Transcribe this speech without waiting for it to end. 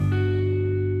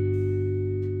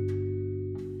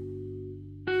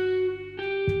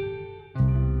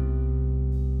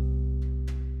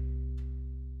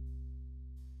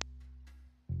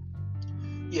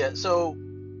Yeah, so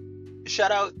shout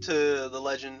out to the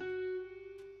legend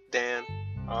Dan,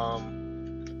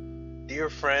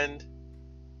 dear friend.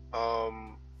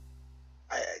 Um,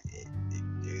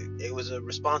 it was a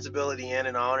responsibility and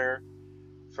an honor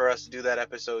for us to do that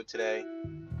episode today.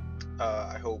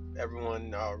 I hope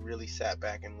everyone really sat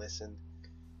back and listened.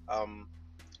 Um,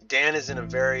 Dan is in a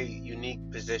very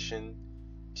unique position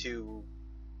to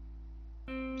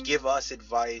give us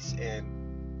advice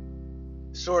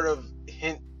and sort of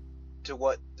hint to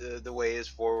what the way is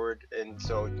forward. And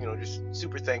so, just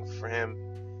super thankful for him.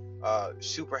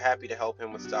 Super happy to help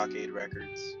him with Stockade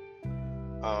Records.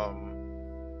 But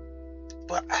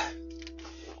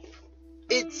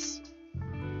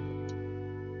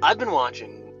I've been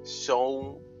watching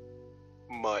so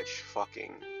much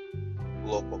fucking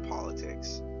local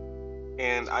politics.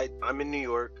 And I'm in New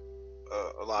York.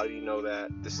 A lot of you know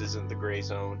that. This isn't the gray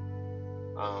zone.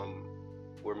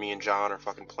 Where me and John are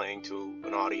fucking playing to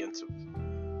an audience of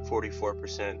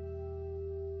 44%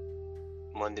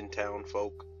 London town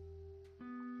folk.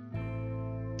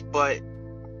 But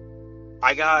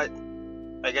I got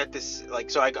this,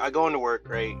 so I go into work,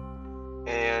 right?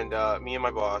 And me and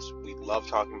my boss, we love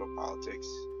talking about politics.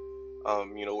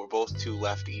 We're both two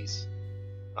lefties,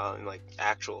 and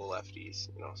actual lefties,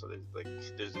 so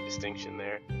there's a distinction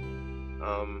there.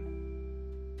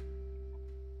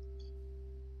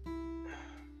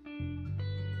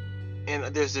 And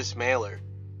there's this mailer,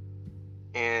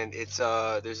 and it's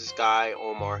there's this guy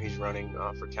Omar, he's running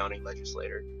for county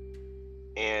legislator,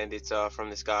 and it's from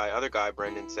this other guy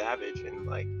Brendan Savage, and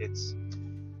it's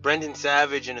Brendan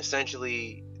Savage and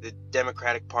essentially the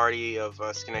Democratic Party of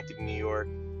Schenectady, New York,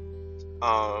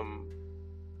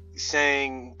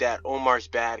 saying that Omar's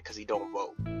bad because he don't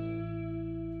vote.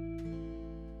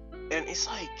 And it's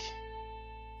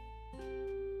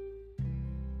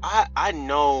I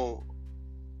know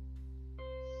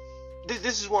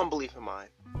this is one belief of mine.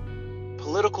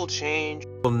 Political change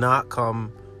will not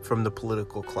come from the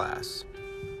political class.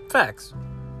 Facts.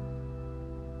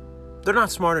 They're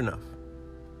not smart enough.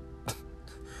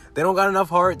 They don't got enough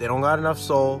heart. They don't got enough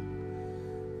soul.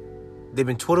 They've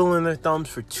been twiddling their thumbs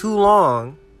for too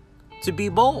long to be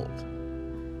bold.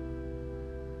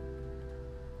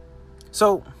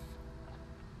 So,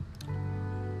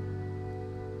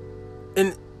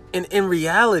 in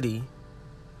reality,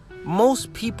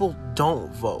 most people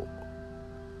don't vote.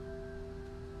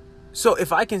 So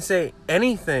if I can say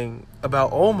anything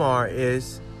about Omar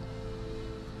is,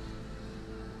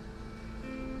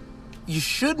 you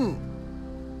shouldn't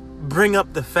bring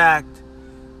up the fact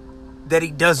that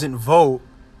he doesn't vote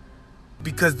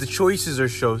because the choices are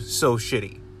so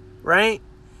shitty, right?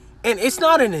 And it's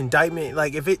not an indictment.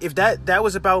 If that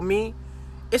was about me,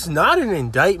 it's not an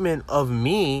indictment of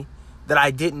me that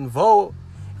I didn't vote.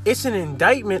 It's an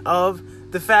indictment of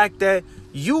the fact that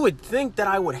you would think that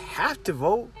I would have to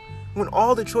vote when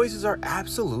all the choices are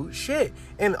absolute shit.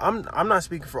 And I'm not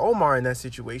speaking for Omar in that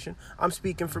situation. I'm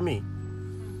speaking for me.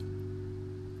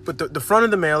 But the front of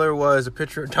the mailer was a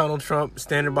picture of Donald Trump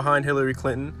standing behind Hillary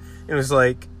Clinton. It was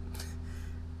like,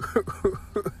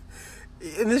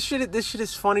 and this shit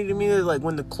is funny to me. That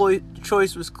when the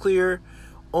choice was clear,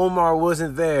 Omar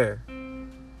wasn't there.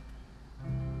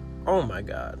 Oh my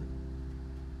God.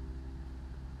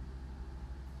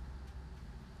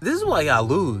 This is why y'all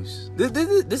lose.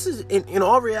 This is, in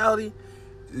all reality,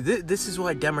 this is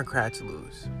why Democrats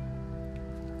lose.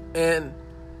 And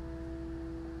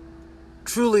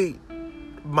truly,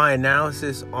 my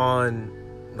analysis on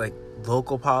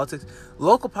local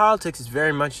politics is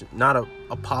very much not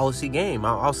a policy game.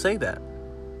 I'll say that.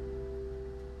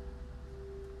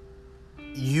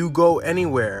 You go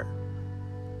anywhere,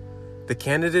 the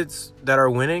candidates that are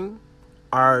winning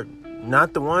are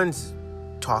not the ones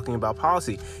talking about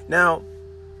policy. Now,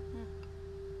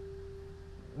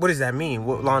 what does that mean?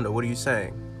 Londo, what are you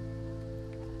saying?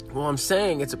 Well, I'm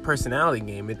saying it's a personality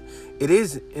game. It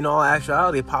is, in all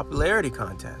actuality, a popularity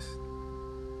contest.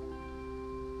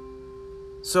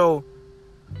 So,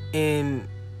 when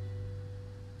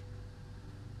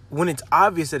it's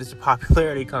obvious that it's a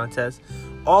popularity contest,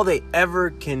 all they ever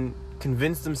can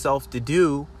convince themselves to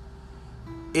do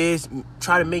is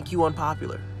try to make you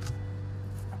unpopular.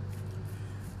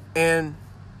 And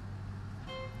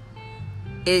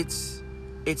it's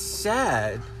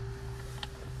sad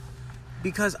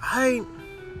because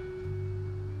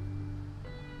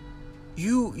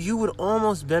you would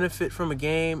almost benefit from a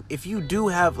game if you do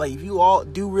have if you all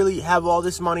do really have all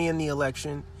this money in the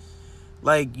election,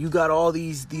 you got all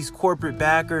these corporate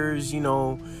backers, you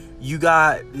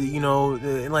got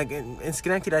in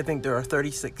Schenectady I think there are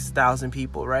 36,000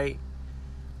 people, right?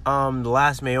 the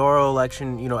last mayoral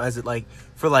election, as it like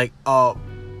for like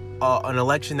an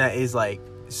election that is like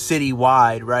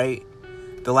citywide, right?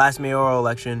 The last mayoral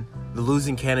election, the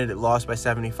losing candidate lost by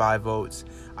 75 votes.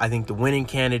 I think the winning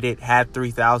candidate had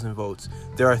 3,000 votes.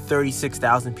 There are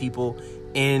 36,000 people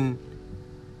in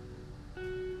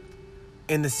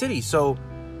the city. So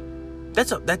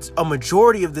that's a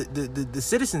majority of the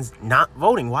citizens not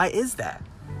voting. Why is that?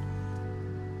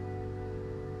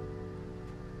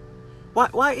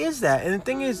 Why is that? And the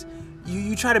thing is,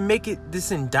 you try to make it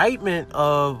this indictment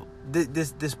of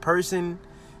this person,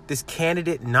 this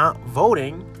candidate not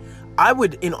voting. I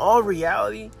would, in all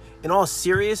reality, in all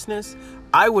seriousness,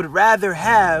 I would rather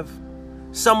have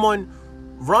someone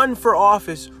run for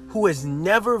office who has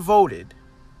never voted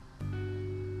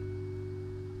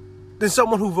than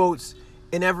someone who votes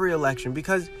in every election,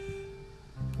 because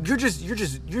you're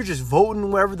just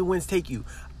voting wherever the winds take you.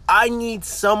 I need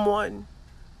someone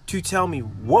to tell me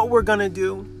what we're gonna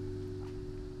do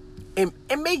and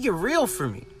make it real for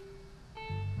me.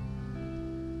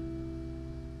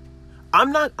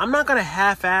 I'm not gonna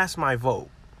half-ass my vote.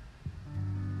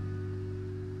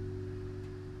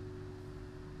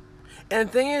 And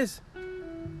the thing is,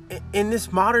 in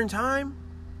this modern time,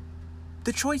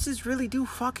 the choices really do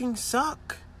fucking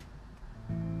suck.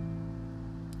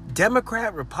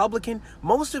 Democrat, Republican,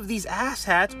 most of these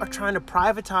asshats are trying to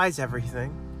privatize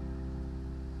everything.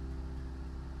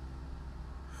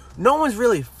 No one's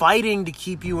really fighting to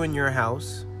keep you in your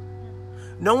house.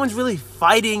 No one's really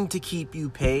fighting to keep you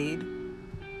paid.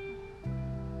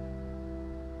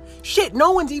 Shit,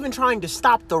 no one's even trying to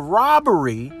stop the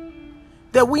robbery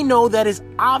that we know that is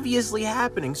obviously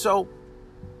happening. So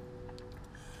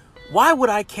why would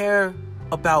I care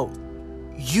about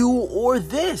you or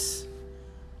this?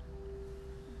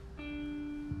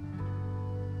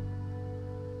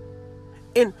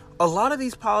 And a lot of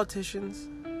these politicians,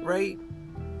 right?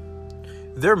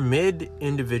 They're mid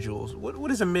individuals.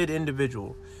 What is a mid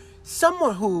individual?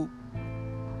 Someone who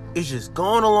is just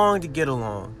going along to get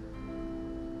along.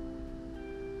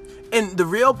 And the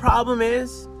real problem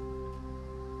is,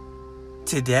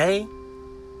 today,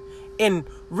 and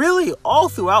really all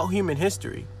throughout human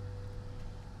history,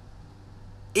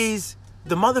 is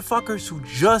the motherfuckers who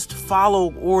just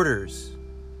follow orders.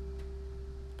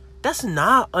 That's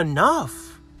not enough.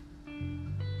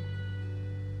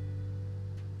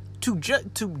 To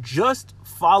just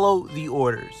follow the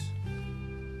orders.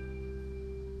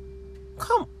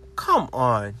 Come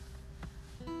on.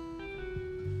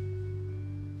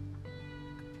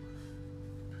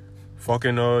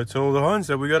 Fucking tell the Huns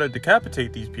that we gotta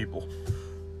decapitate these people.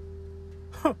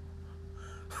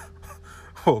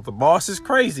 Well, the boss is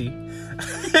crazy.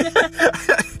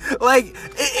 Like,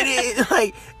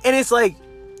 and it's like,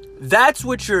 that's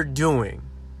what you're doing.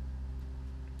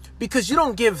 Because you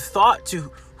don't give thought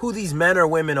to who these men or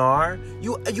women are.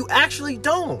 You actually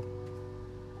don't.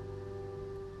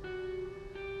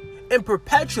 And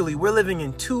perpetually, we're living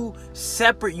in two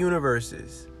separate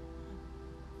universes.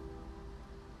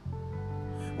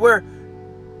 Where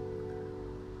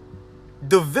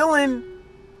the villain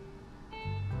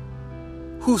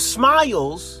who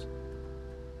smiles,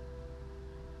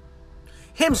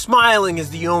 him smiling is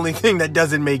the only thing that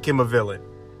doesn't make him a villain.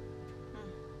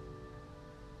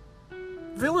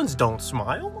 Villains don't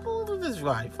smile. Look at this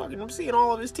guy. Fucking, I'm seeing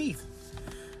all of his teeth.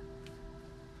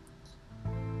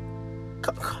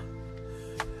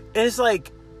 And it's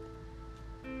like,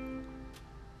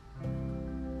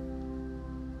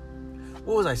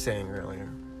 what was I saying earlier?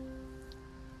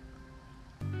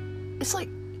 It's like,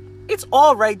 it's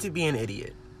all right to be an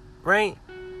idiot, right?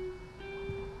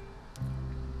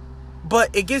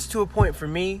 But it gets to a point for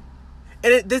me,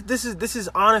 and this is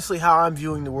honestly how I'm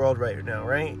viewing the world right now,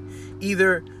 right?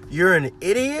 Either you're an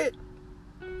idiot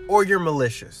or you're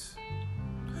malicious.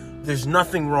 There's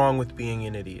nothing wrong with being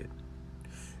an idiot.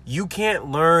 You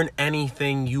can't learn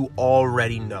anything you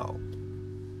already know.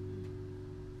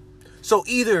 So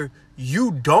either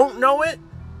you don't know it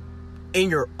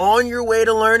and you're on your way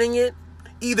to learning it,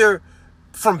 either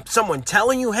from someone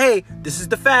telling you, hey, this is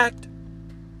the fact,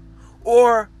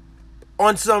 or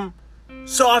on some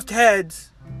soft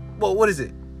heads. Well, what is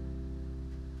it?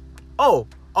 Oh,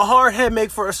 a hard head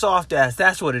make for a soft ass.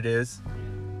 That's what it is.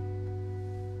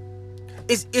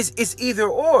 It's either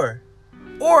or.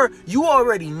 Or you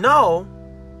already know.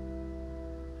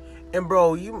 And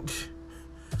bro, I'm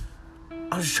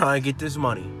just trying to get this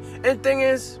money. And the thing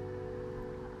is,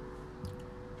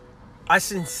 I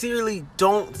sincerely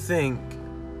don't think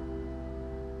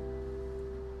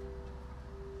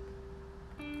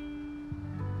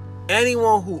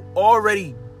anyone who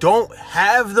already don't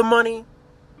have the money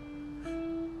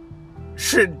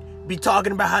should be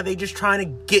talking about how they just trying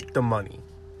to get the money.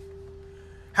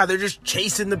 How they're just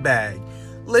chasing the bag.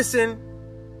 Listen,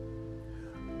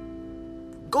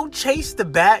 go chase the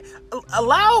bag.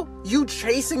 Allow you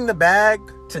chasing the bag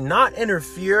to not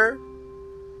interfere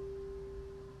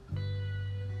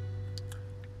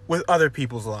with other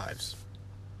people's lives.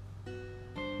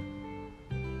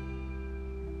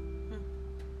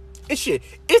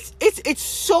 It's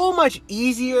so much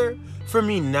easier for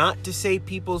me not to say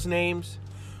people's names,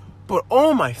 but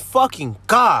oh my fucking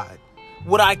God,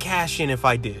 would I cash in if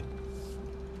I did?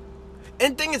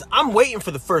 And the thing is, I'm waiting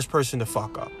for the first person to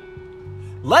fuck up.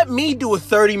 Let me do a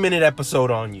 30-minute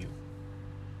episode on you.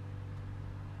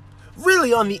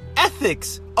 Really on the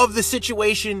ethics of the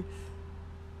situation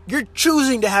you're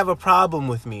choosing to have a problem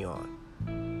with me on.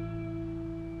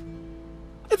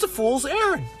 It's a fool's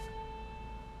errand.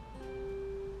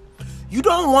 You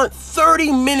don't want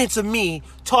 30 minutes of me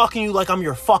talking to you like I'm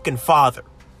your fucking father.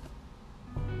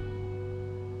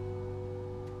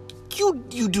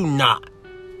 You do not.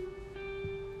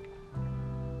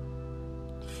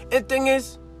 And the thing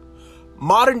is,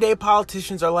 modern day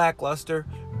politicians are lackluster.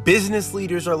 Business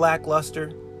leaders are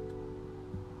lackluster.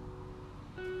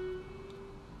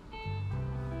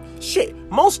 Shit,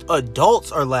 most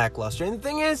adults are lackluster. And the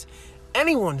thing is,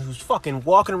 anyone who's fucking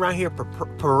walking around here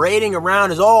parading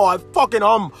around is,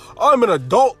 I'm an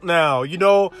adult now. You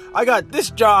know, I got this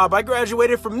job. I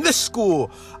graduated from this school.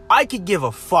 I could give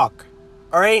a fuck.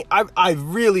 All right? I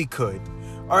really could.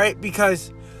 All right?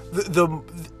 Because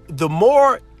the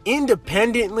more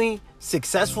independently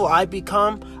successful I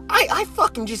become, I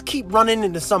fucking just keep running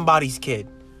into somebody's kid.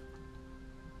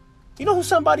 You know who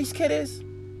somebody's kid is?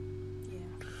 Yeah.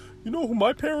 You know who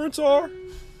my parents are?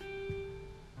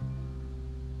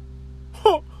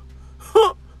 I'm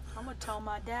gonna tell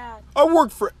my dad. I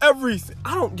work for everything.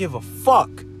 I don't give a fuck.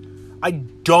 I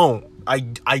don't. I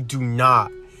do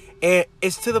not. And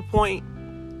it's to the point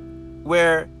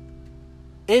where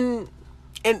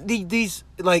these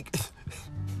like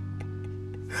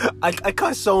I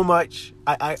cuss so much.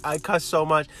 I cuss so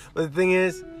much. But the thing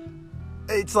is,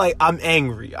 it's like I'm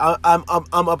angry. I'm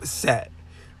upset,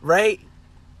 right?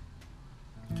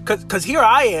 Cause here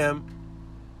I am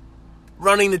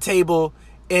running the table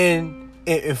in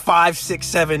 5, 6,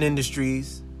 7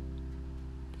 industries,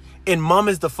 and mom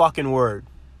is the fucking word.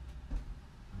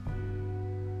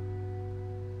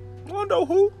 You wanna know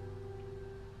who?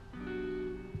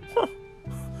 Huh.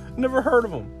 Never heard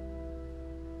of him.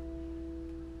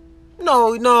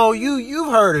 No,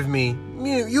 you've heard of me.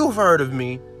 You've heard of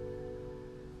me.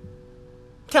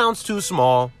 Town's too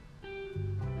small.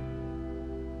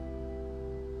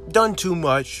 Done too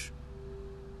much.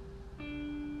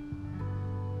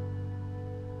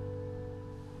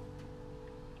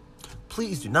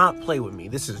 Please do not play with me.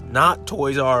 This is not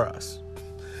Toys R Us.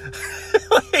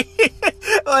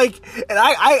 And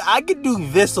I could do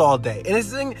this all day. And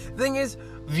the thing is,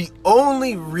 the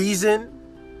only reason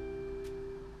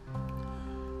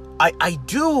I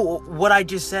do what I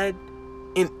just said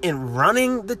in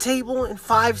running the table in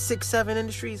 5, 6, 7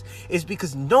 industries is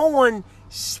because no one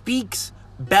speaks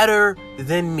better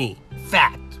than me.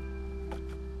 Fact.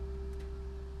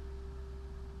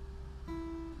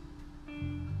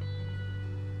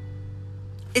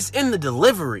 It's in the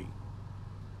delivery.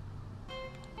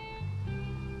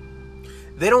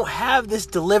 They don't have this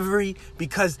delivery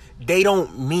because they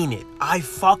don't mean it. I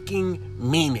fucking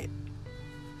mean it.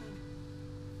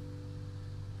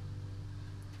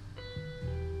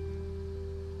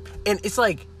 And it's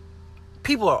like,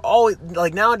 people are always,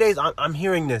 like nowadays, I'm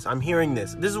hearing this.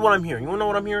 This is what I'm hearing. You wanna know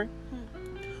what I'm hearing?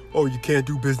 Oh, you can't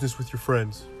do business with your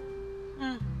friends.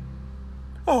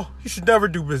 Oh, you should never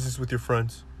do business with your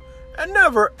friends. And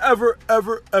never, ever,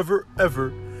 ever, ever,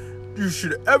 ever. You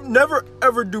should never,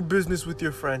 ever do business with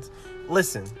your friends.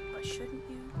 Listen. But shouldn't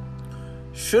you?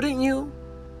 Shouldn't you?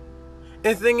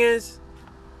 And the thing is,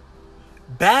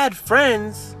 bad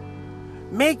friends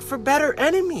make for better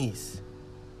enemies.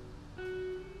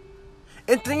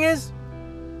 And the thing is,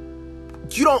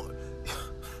 you don't...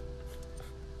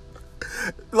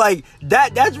 like,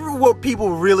 that's what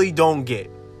people really don't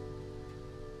get.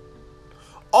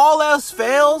 All else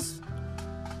fails,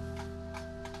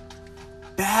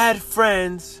 bad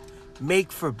friends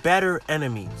make for better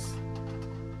enemies.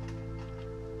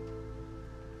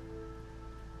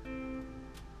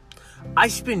 I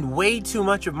spend way too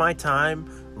much of my time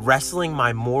wrestling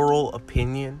my moral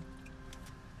opinion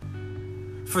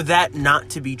for that not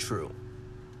to be true.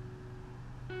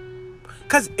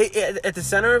 Because at the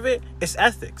center of it, it's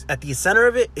ethics. At the center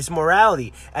of it, it's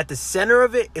morality. At the center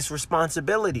of it, it's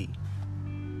responsibility.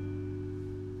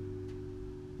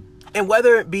 And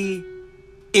whether it be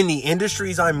in the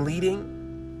industries I'm leading,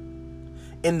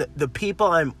 in the people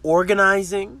I'm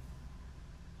organizing,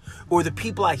 or the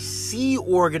people I see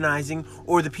organizing,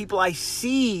 or the people I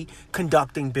see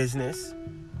conducting business.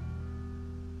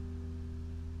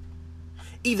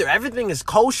 Either everything is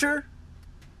kosher,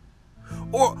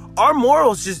 or our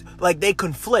morals just, like, they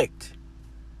conflict.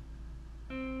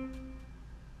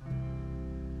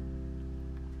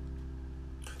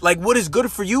 Like, what is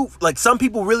good for you? Like, some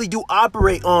people really do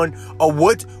operate on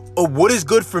what is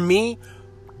good for me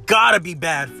gotta be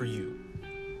bad for you.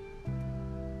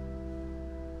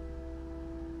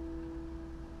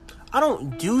 I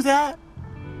don't do that.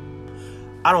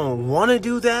 I don't want to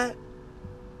do that.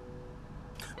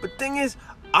 But thing is,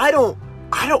 I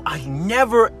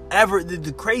never ever,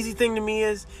 the crazy thing to me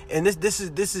is, and this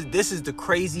is the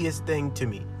craziest thing to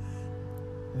me.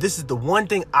 This is the one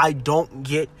thing I don't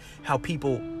get how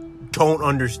people don't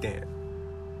understand.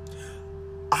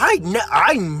 I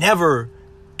never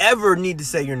ever need to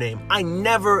say your name. I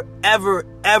never ever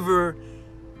ever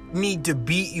need to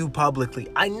beat you publicly.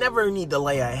 I never need to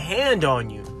lay a hand on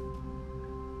you.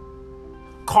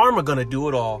 Karma gonna do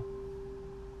it all.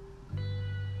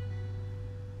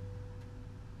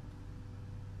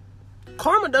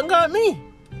 Karma done got me.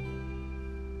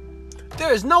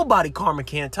 There is nobody karma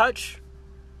can't touch.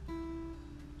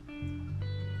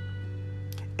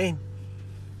 And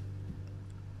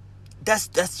that's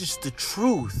just the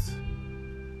truth.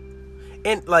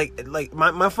 And like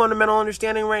my fundamental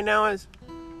understanding right now is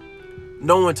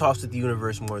no one talks to the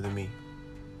universe more than me.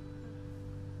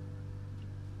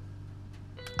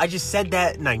 I just said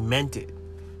that and I meant it.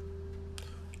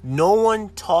 No one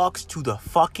talks to the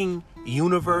fucking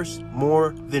universe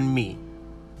more than me.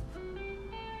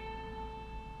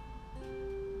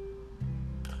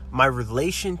 My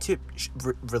relationship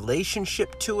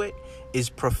to it is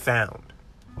profound.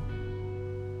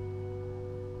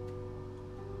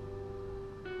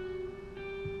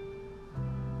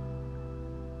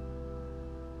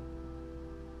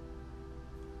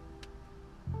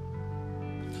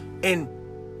 And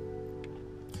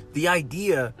the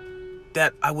idea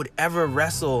that I would ever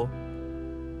wrestle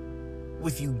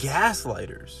with you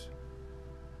gaslighters,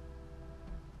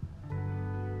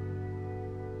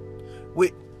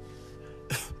 with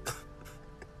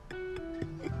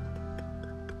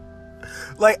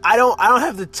like I don't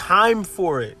have the time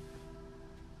for it.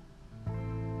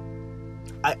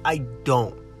 I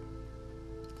don't.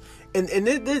 And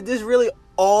this really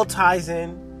all ties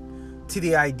in to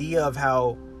the idea of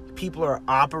how people are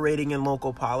operating in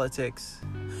local politics,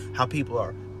 how people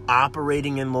are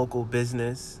operating in local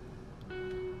business.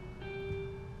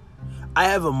 I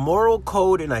have a moral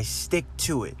code and I stick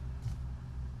to it.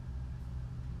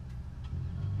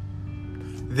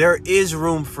 There is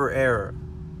room for error.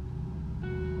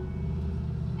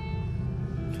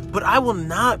 But I will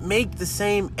not make the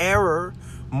same error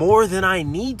more than I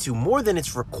need to, more than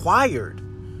it's required.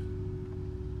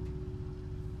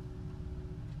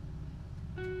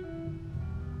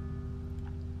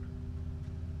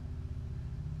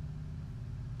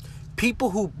 People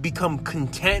who become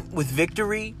content with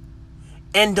victory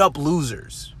end up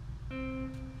losers.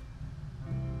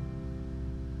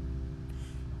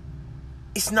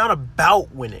 It's not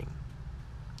about winning.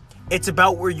 It's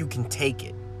about where you can take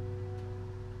it.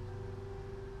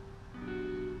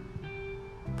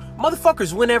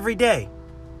 Motherfuckers win every day.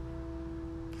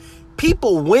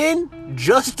 People win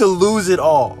just to lose it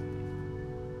all.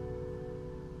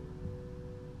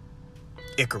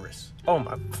 Icarus. Oh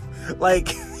my.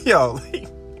 Like, yo.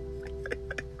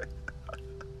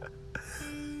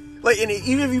 Like, and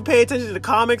even if you pay attention to the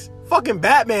comics, fucking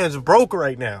Batman's broke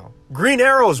right now. Green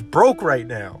Arrow's broke right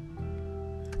now.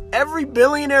 Every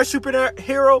billionaire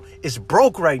superhero is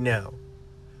broke right now.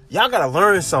 Y'all gotta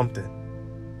learn something.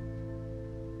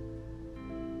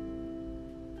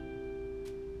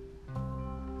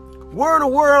 We're in a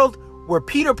world where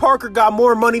Peter Parker got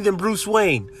more money than Bruce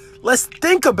Wayne. Let's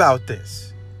think about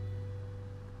this.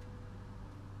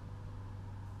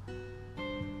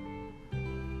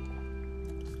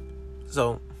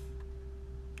 So,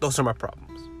 those are my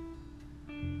problems.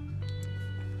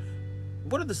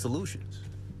 What are the solutions?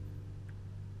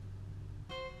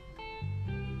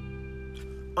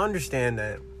 Understand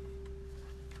that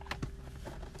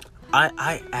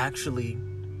I actually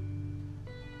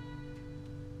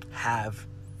have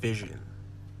vision.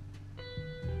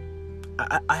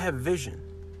 I have vision.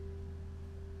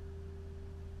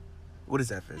 What is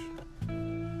that vision?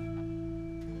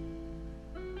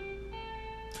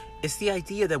 It's the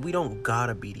idea that we don't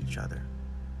gotta beat each other.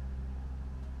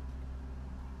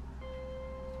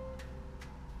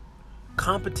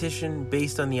 Competition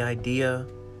based on the idea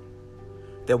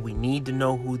that we need to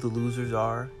know who the losers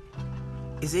are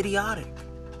is idiotic.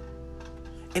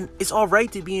 And it's all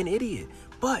right to be an idiot,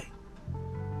 but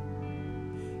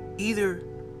either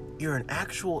you're an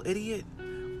actual idiot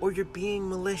or you're being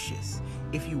malicious.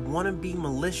 If you want to be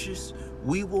malicious,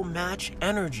 we will match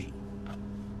energy.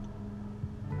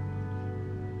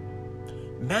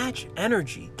 Match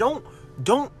energy. Don't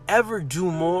ever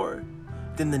do more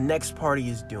than the next party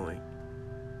is doing.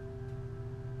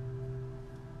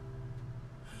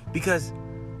 Because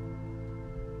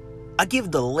I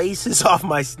give the laces off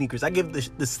my sneakers. I give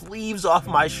the sleeves off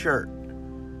my shirt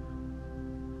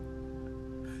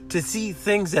to see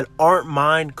things that aren't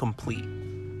mine complete.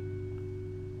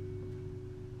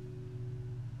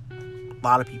 A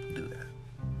lot of people do that.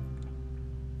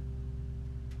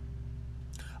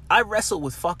 I wrestle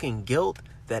with fucking guilt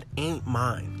that ain't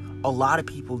mine. A lot of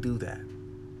people do that.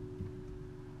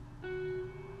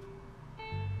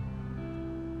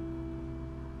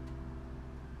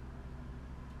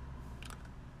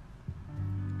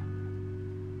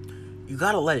 You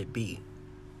gotta let it be.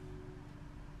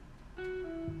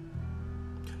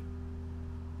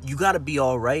 You gotta be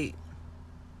alright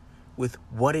with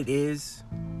what it is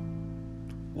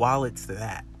while it's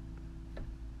that.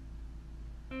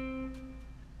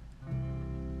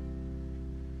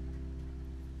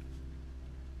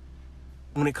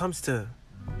 When it comes to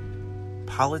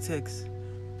politics,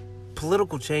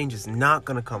 political change is not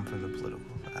going to come from the political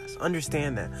class.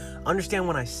 Understand that. Understand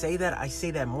when I say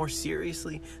that more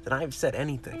seriously than I've said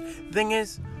anything. The thing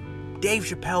is, Dave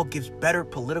Chappelle gives better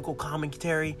political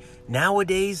commentary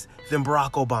nowadays than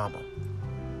Barack Obama.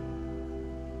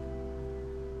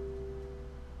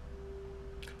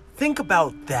 Think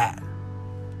about that.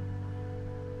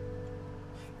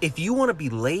 If you want to be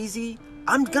lazy,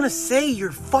 I'm gonna say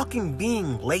you're fucking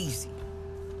being lazy.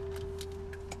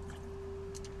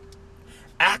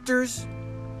 Actors,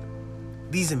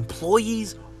 these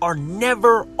employees are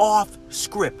never off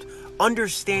script.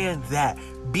 Understand that.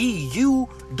 Be you,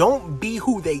 don't be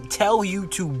who they tell you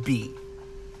to be.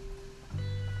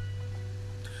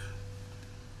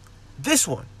 This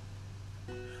one.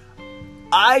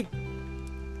 I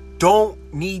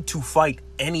don't need to fight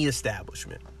any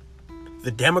establishment.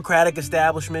 The Democratic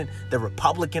establishment, the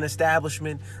Republican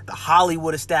establishment, the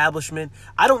Hollywood establishment.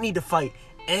 I don't need to fight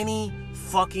any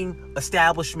fucking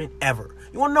establishment ever.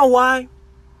 You want to know why?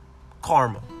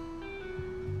 Karma.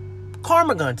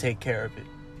 Karma gonna take care of it.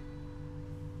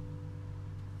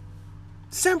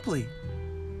 Simply.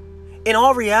 In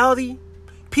all reality,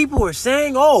 people are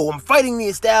saying, oh, I'm fighting the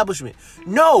establishment.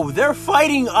 No, they're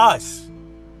fighting us.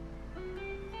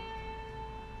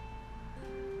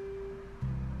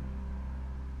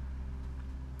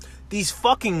 These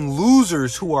fucking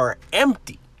losers who are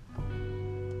empty.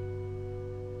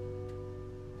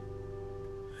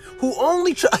 Who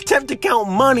only attempt to count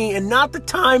money and not the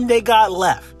time they got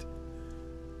left.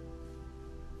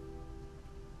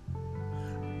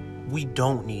 We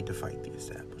don't need to fight the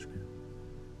establishment.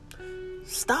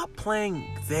 Stop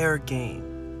playing their game.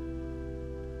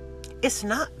 It's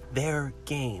not their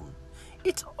game.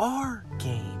 It's our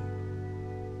game.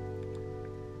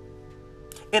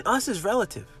 And us is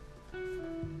relative.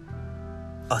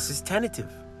 Us is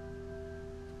tentative.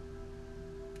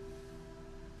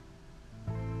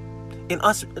 And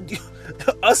us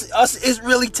is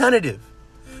really tentative.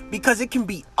 Because it can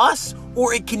be us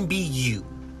or it can be you.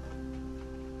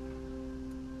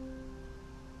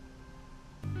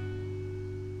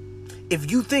 If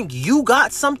you think you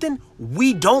got something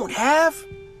we don't have,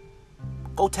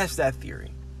 go test that theory.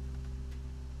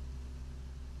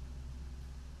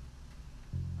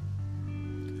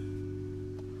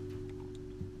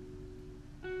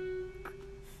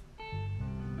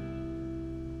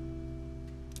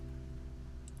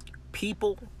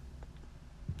 People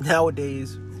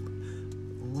nowadays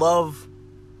love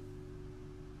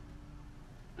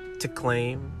to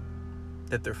claim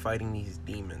that they're fighting these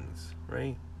demons,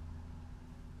 right?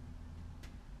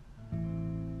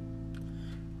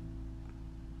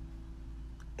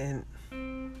 And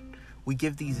we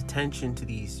give these attention to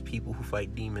these people who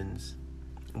fight demons,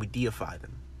 and we deify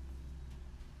them.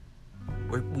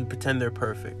 We pretend they're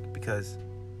perfect because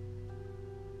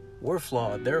we're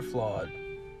flawed, they're flawed.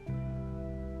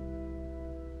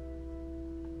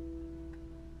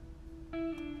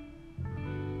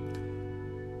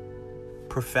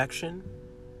 Perfection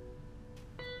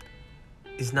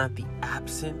is not the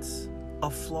absence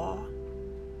of flaw,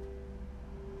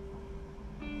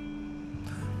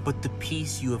 but the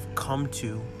peace you have come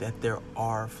to that there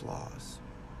are flaws.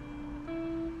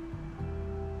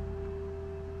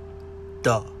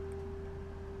 Duh.